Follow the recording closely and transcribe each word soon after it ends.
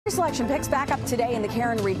Selection picks back up today in the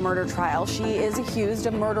Karen Reed murder trial. She is accused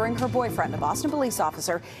of murdering her boyfriend, a Boston police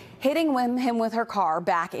officer, hitting him with her car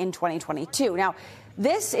back in 2022. Now,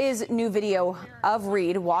 this is new video of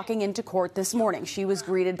Reed walking into court this morning. She was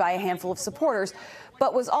greeted by a handful of supporters,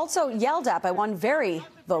 but was also yelled at by one very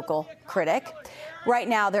vocal critic. Right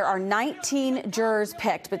now, there are 19 jurors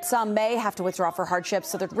picked, but some may have to withdraw for hardships,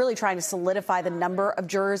 so they're really trying to solidify the number of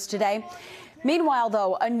jurors today. Meanwhile,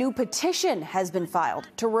 though, a new petition has been filed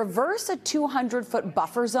to reverse a 200-foot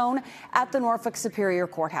buffer zone at the Norfolk Superior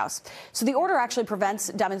Courthouse. So the order actually prevents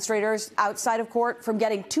demonstrators outside of court from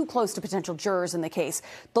getting too close to potential jurors in the case.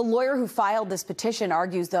 The lawyer who filed this petition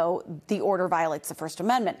argues, though, the order violates the First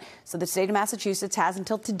Amendment. So the state of Massachusetts has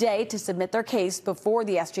until today to submit their case before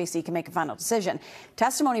the SJC can make a final decision.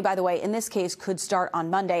 Testimony, by the way, in this case could start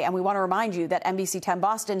on Monday. And we want to remind you that NBC 10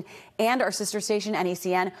 Boston and our sister station,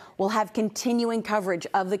 NECN, will have continuing coverage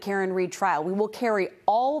of the Karen Reed trial. We will carry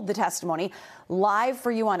all the testimony live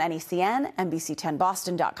for you on NECN,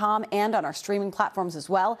 NBC10Boston.com, and on our streaming platforms as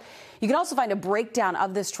well. You can also find a breakdown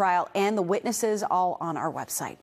of this trial and the witnesses all on our website.